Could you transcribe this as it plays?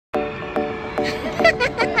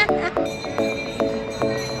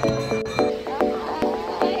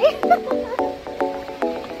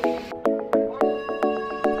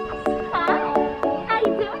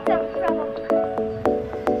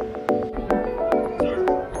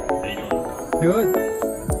Good.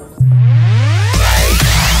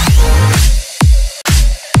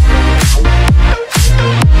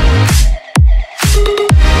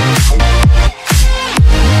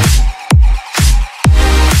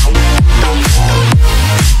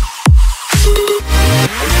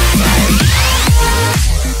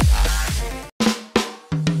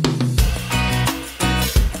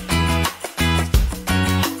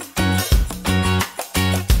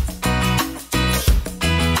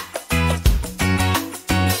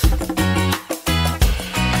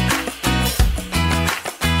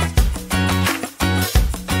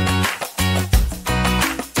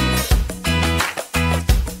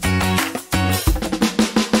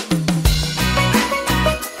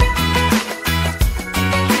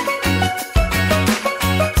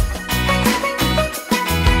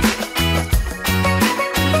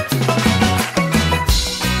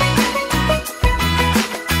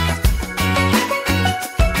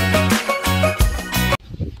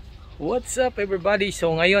 What's up everybody? So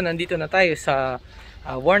ngayon nandito na tayo sa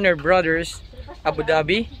Warner Brothers Abu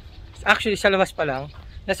Dhabi. Actually sa labas pa lang.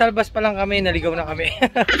 Nasa labas pa lang kami, naligaw na kami.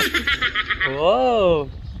 Wow!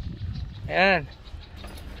 Ayan.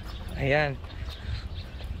 Ayan.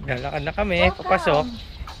 Lalakad na kami, papasok.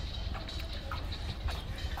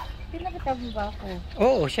 Pinakita mo ba ako?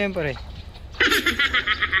 Oo, syempre.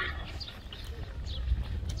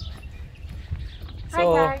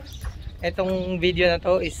 So, etong video na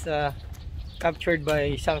to is captured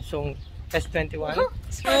by Samsung S21.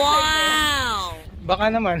 Wow!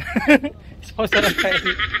 Baka naman. Sponsor tayo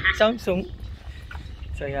Samsung.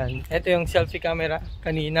 So yan, ito yung selfie camera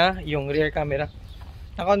kanina, yung rear camera.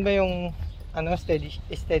 Nakon ba yung ano steady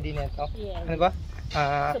nito? Yeah. Ano ba?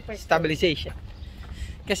 Stabilization.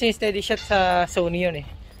 Kasi steady shot sa Sony yun eh.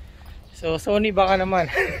 So Sony baka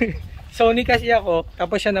naman. Sony kasi ako,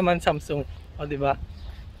 tapos siya naman Samsung. O di ba?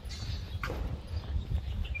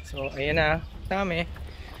 So ayan na, kami.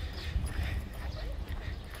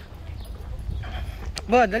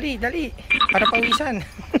 Ba, dali, para pawisan.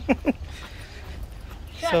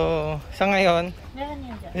 So, sa ngayon,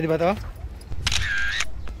 pwede ba to?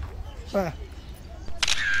 Pa.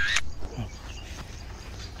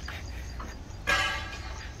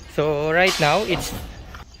 So, right now, it's...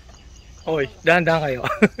 Oy, dahan-dahan kayo.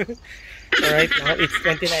 So, right now, it's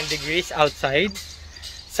 29 degrees outside.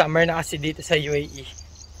 Summer na kasi dito sa UAE.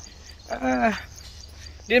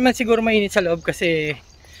 Hindi naman siguro mainit sa loob kasi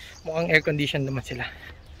mukhang air condition naman sila.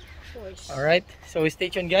 Alright, so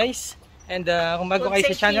stay tuned guys. And kung bago kayo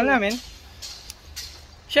sa channel namin,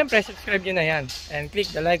 syempre subscribe nyo na yan. And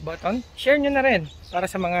click the like button. Share nyo na rin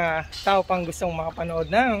para sa mga tao pang gustong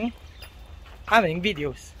makapanood ng aming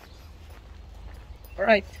videos.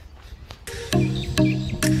 Alright.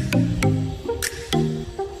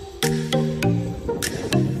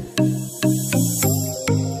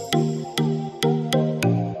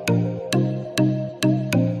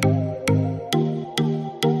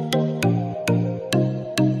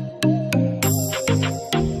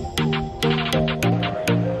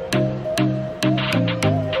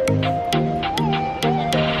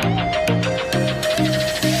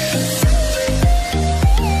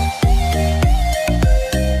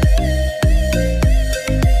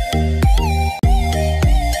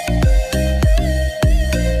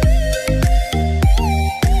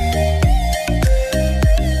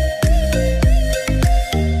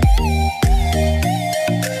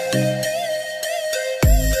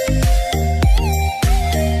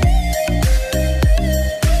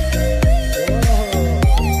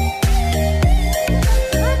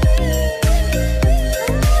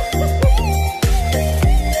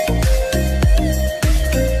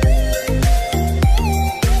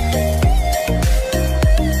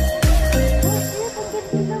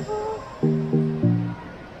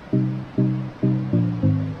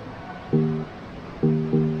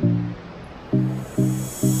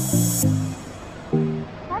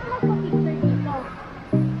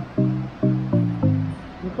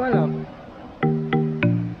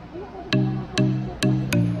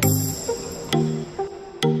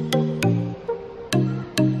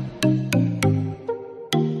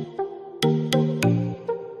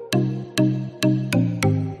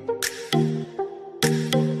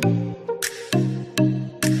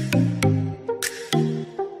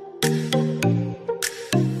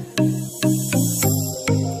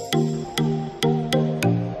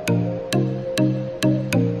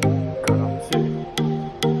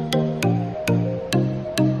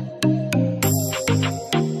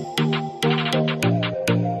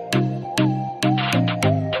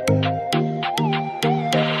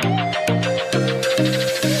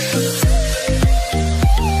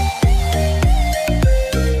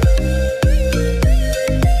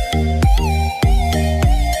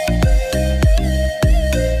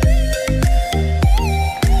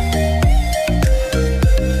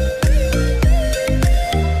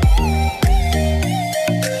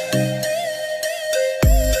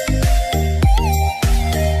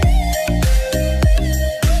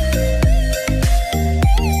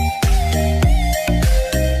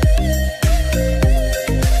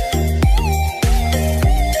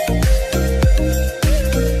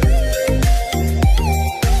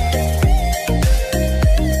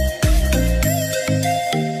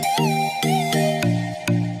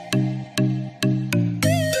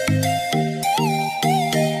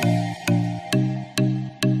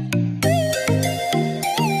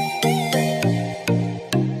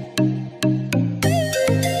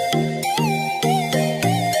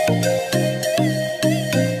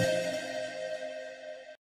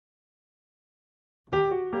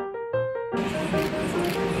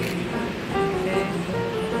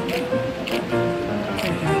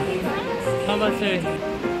 sir.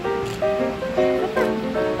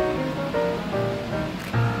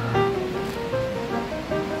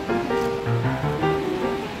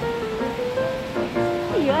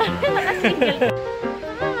 Ayun, nakasingle.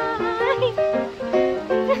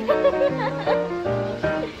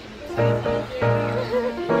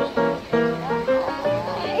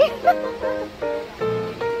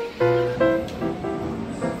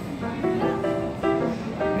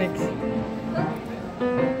 Next.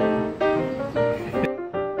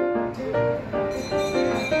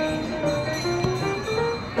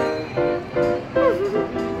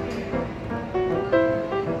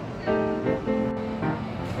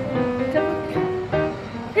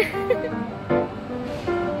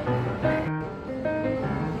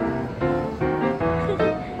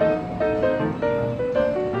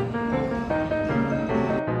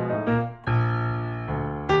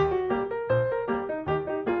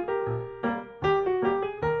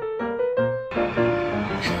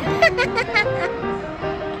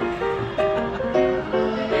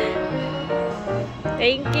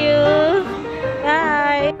 Thank you.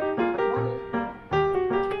 Bye.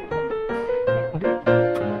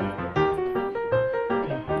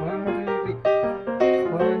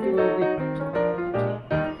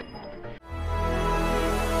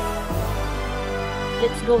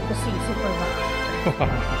 Let's go to see Superman.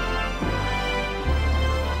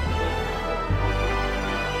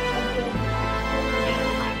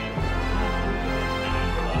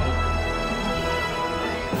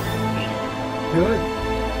 Good.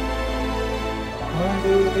 1,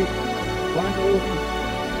 2, 3. 1, 2, 3.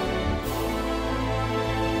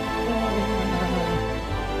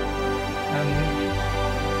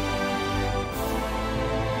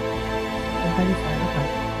 Ang tayo sa ano ka?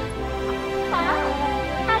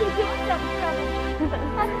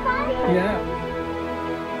 Yeah.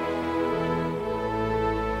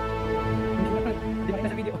 Hindi ba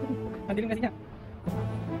sa video? Ang dilim kasi niya.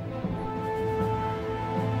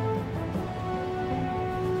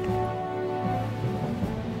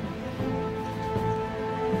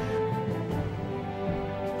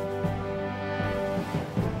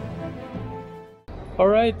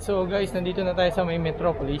 Alright, so guys, nandito na tayo sa may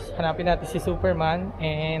Metropolis. Hanapin natin si Superman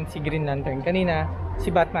and si Green Lantern. Kanina, si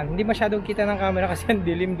Batman. Hindi masyadong kita ng camera kasi ang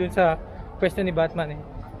dilim dun sa pwesto ni Batman eh.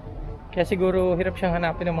 Kaya siguro hirap siyang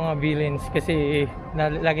hanapin ng mga villains kasi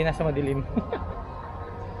lagi nasa madilim.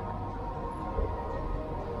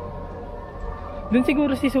 Dun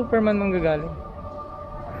siguro si Superman manggagaling.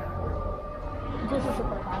 Dito sa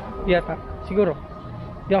Superman? Yata, siguro.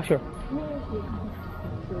 Di ako sure.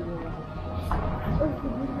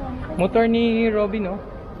 Motor ni Robin, no?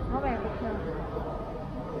 Okay.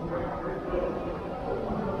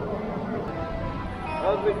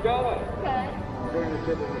 How's it going? Good. We're going to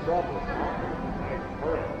sit in the Metropolis. All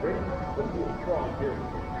right, ready? Let's do a strong here.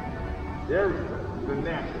 There we go. The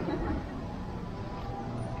natural.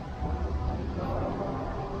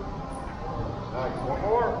 Nice. One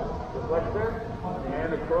more. Just like that.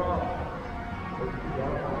 And across.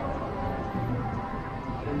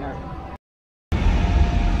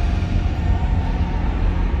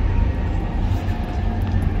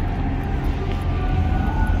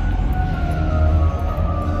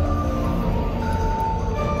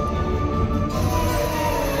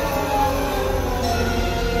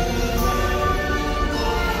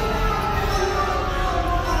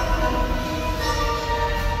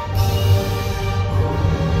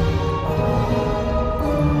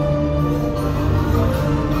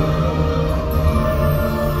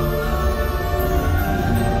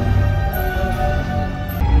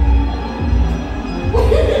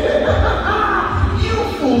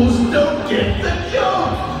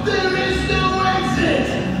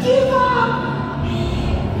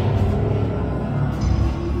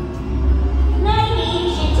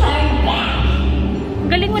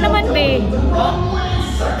 Galing mo naman, be.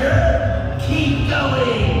 Keep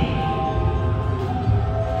going.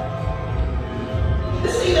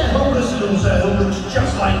 See that homeless loser who looks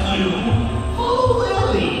just like you? Follow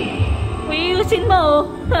Lily. Uyusin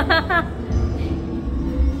mo.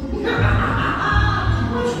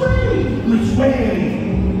 Which way? Which way?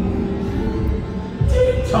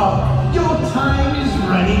 Tick-tock, your time is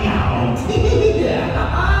running out.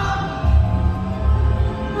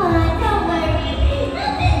 Don't worry.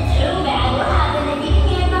 Nothing too bad will happen if you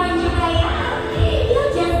can't find your way out.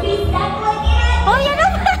 You'll just be stuck looking at Oh, yan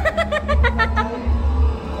naman.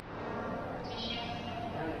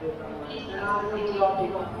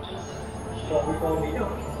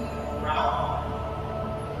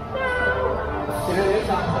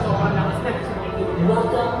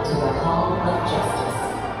 Welcome to the Hall of Justice.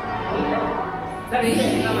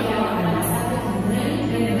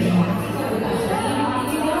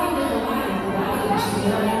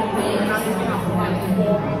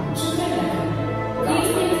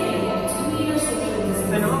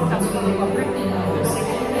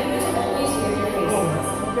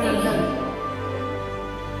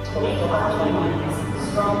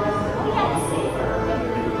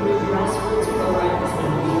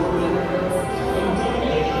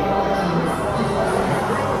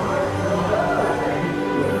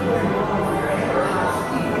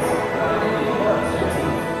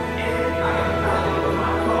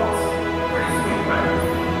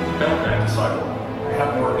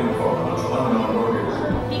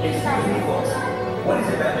 What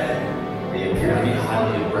is it, Batman? They appear to be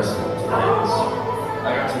highly aggressive players.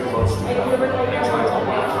 I got too close to them. They tried to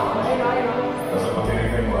latch on. Does it look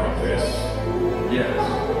anything like this? Yes.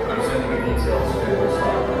 I'm sending the details to your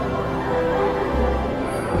side.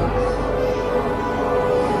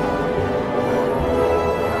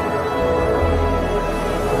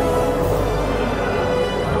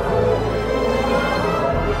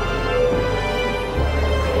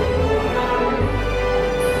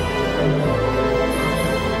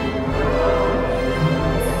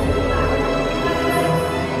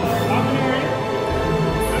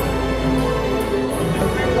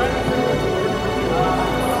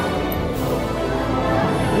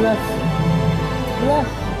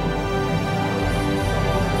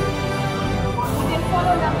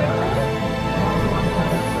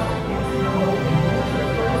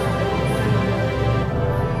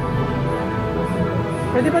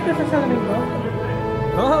 Pwede ba ito sa salamin ko?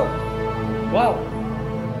 Oh! Wow!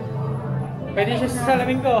 Pwede siya sa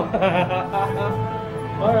salamin ko!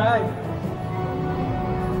 Alright!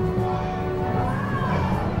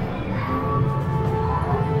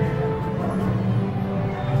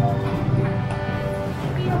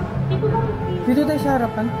 Dito tayo sa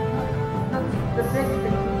harapan.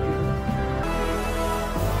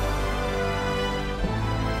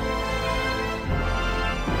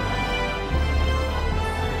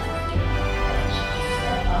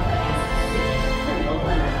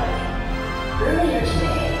 Earlier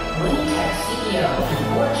today, Looney CEO and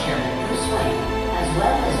board chairman Bruce Wayne, as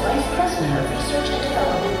well as Vice President of Research and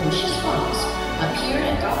Development Lucius Fox, appeared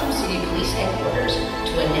at Gotham City Police Headquarters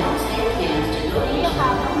to announce their plans to donate to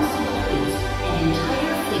Gotham City Police an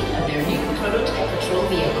entire fleet of their new prototype patrol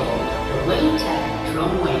vehicle, the Wayne Tech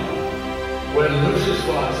Drone Wayne. When Lucius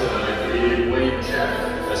Fox and I created Wayne Tech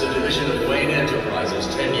as a division of Wayne Enterprises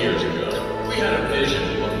 10 years ago, we had a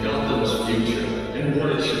vision of Gotham's future and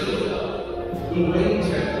what it should look like. The Wayne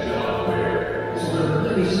Tech job fair is one of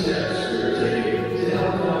the many steps we are taking to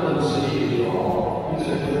help Gotham City evolve into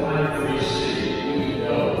the crime-free city we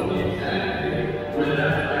know it can be. With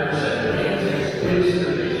that, I present Wayne Tech's latest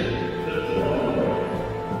innovation, the Drone Wayne.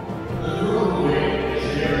 The Drone Wayne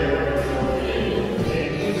is an airborne control vehicle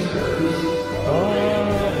containing two servers.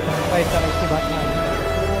 Oh, ay, sarap si Batman.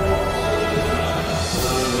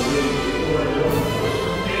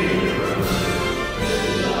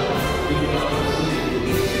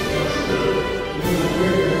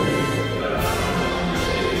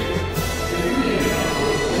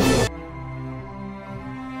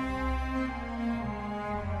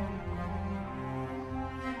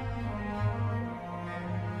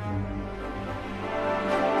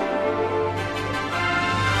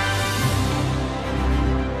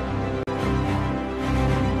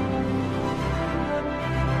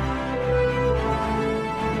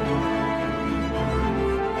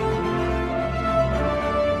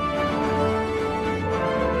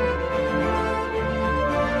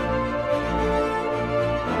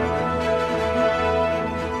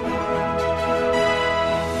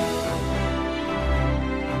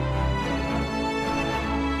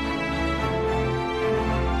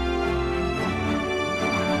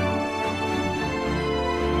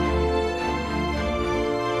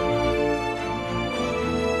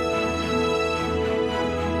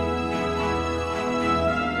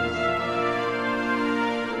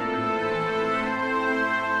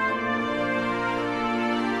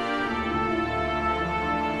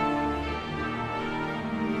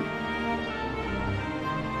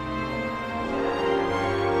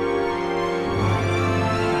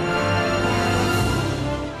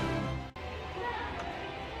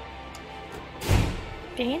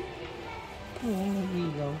 Tingin? Oo,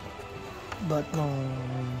 nag-ilaw. Batman.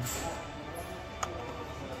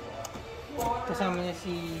 Kasama niya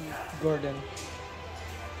si Gordon.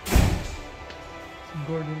 Si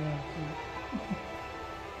Gordon na.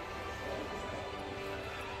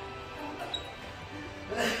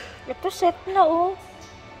 Ito set na oh.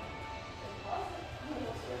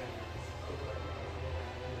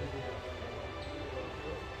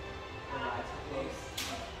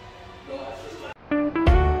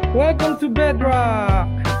 Welcome to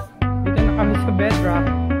Bedrock! Dito na kami sa Bedrock.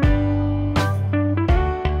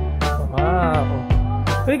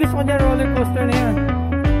 Uy, gusto ko dyan roller coaster na yan.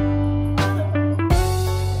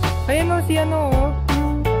 Ayan o, si ano o.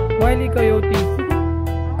 Wile E. Coyote.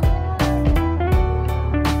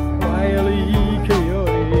 Wile E.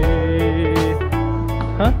 Coyote.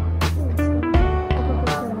 Ha?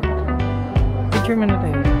 Picture mo na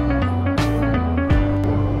tayo.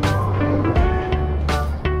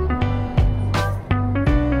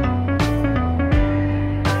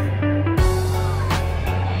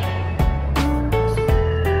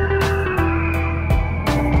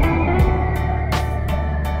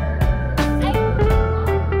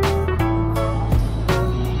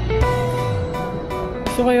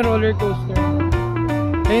 Gusto ko yung roller coaster.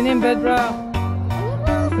 Ayun yung bedrock.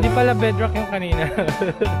 Hindi pala bedrock yung kanina.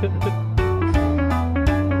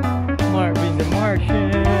 Marvin the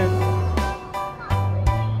Martian.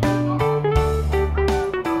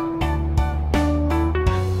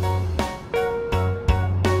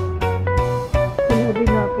 Sinabi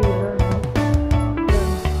na pila.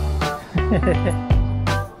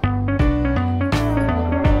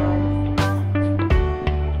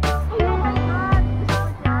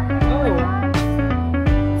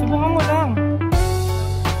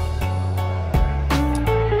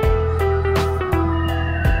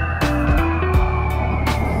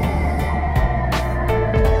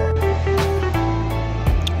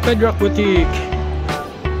 Bedrock Boutique.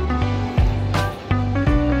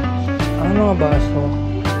 Ano mga baso?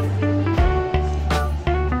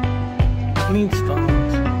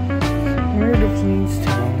 Flintstones. Where are the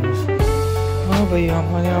Flintstones? Ano ba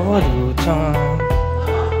yung manyawadutan?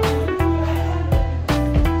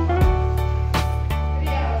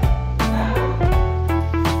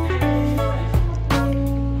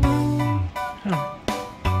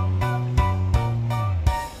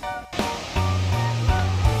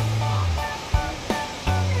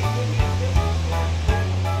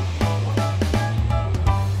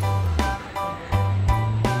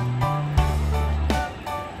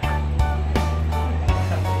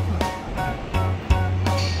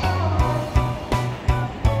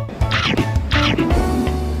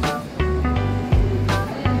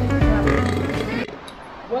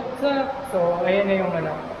 So, ayan na yung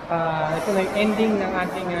ano, ito na yung ending ng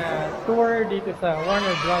ating tour dito sa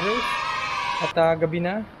Warner Brothers. At gabi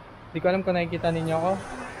na. Hindi ko alam kung nakikita ninyo ako.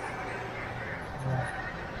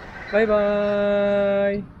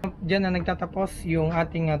 Bye-bye! Diyan na nagtatapos yung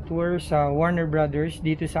ating tour sa Warner Brothers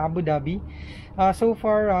dito sa Abu Dhabi. So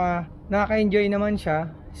far, nakaka-enjoy naman siya.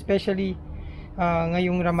 Especially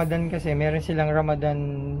ngayong Ramadan kasi meron silang Ramadan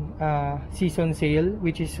season sale,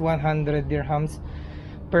 which is 100 dirhams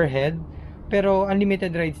per head. Pero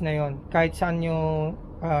unlimited rides na yon. Kahit saan nyo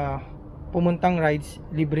pumuntang rides,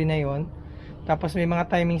 libre na yon. Tapos may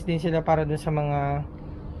mga timings din sila para dun sa mga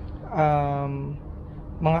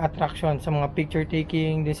attraction, sa mga picture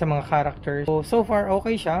taking, din sa mga characters. So far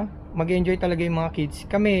okay siya. Mag-enjoy talaga yung mga kids.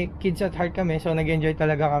 Kami, kids at heart kami, so nag-enjoy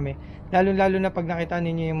talaga kami. Lalo na pag nakita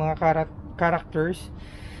ninyo yung mga characters,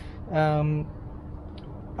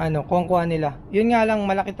 kuha nila. Yun nga lang,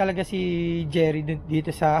 malaki talaga si Jerry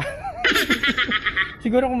dito sa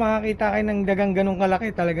siguro kung makakita kayo ng dagang ganong kalaki,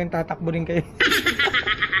 talagang tatakbo rin kayo.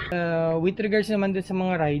 With regards naman dun sa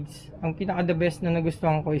mga rides, ang pinaka the best na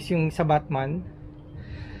nagustuhan ko is yung sa Batman.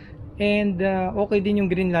 And okay din yung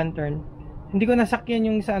Green Lantern. Hindi ko nasakyan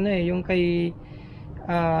yung sa yung kay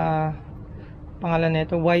pangalan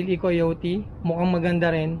nito, Wile E. Coyote. Mukhang maganda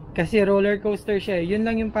rin kasi roller coaster siya. Yun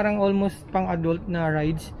lang yung parang almost pang adult na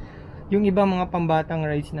rides. Yung iba mga pambatang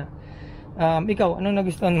rides na. Ikaw, anong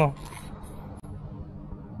nagustuhan mo?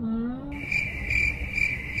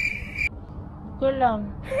 Ko lang.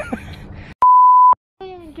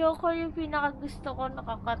 Yung Joker yung pinakagusto ko,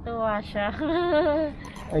 nakakatuwa siya.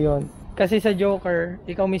 Ayun. Kasi sa Joker,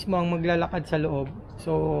 ikaw mismo ang maglalakad sa loob.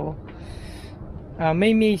 So,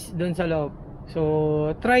 may maze doon sa loob. So,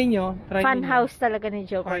 try nyo. Fun house talaga ni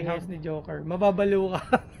Joker. Fun house ni Joker. Mababalo ka.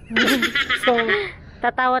 So,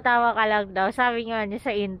 tatawa-tawa ka lang daw. Sabi nga niya sa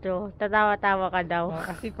intro, tatawa-tawa ka daw.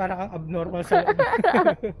 Kasi para kang abnormal sa loob.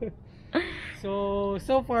 So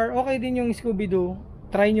far, okay din yung Scooby-Doo.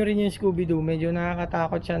 Try nyo rin yung Scooby-Doo. Medyo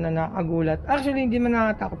nakakatakot siya na nakagulat. Actually, hindi man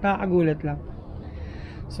nakakatakot. Nakakagulat lang.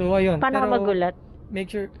 So, ayun. Paano ka magulat?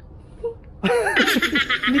 Make sure.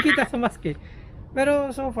 Hindi kita sa mask eh.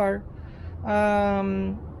 Pero so far,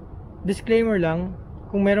 disclaimer lang.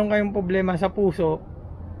 Kung meron kayong problema sa puso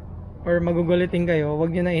or magugulitin kayo,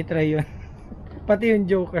 wag nyo na i-try yun. Pati yung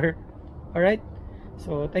Joker. Alright?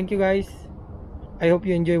 So, thank you guys. I hope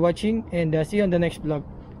you enjoy watching and see you on the next vlog.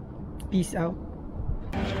 Peace out.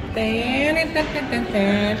 Abdi.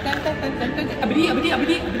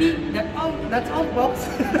 That's all,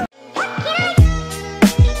 folks.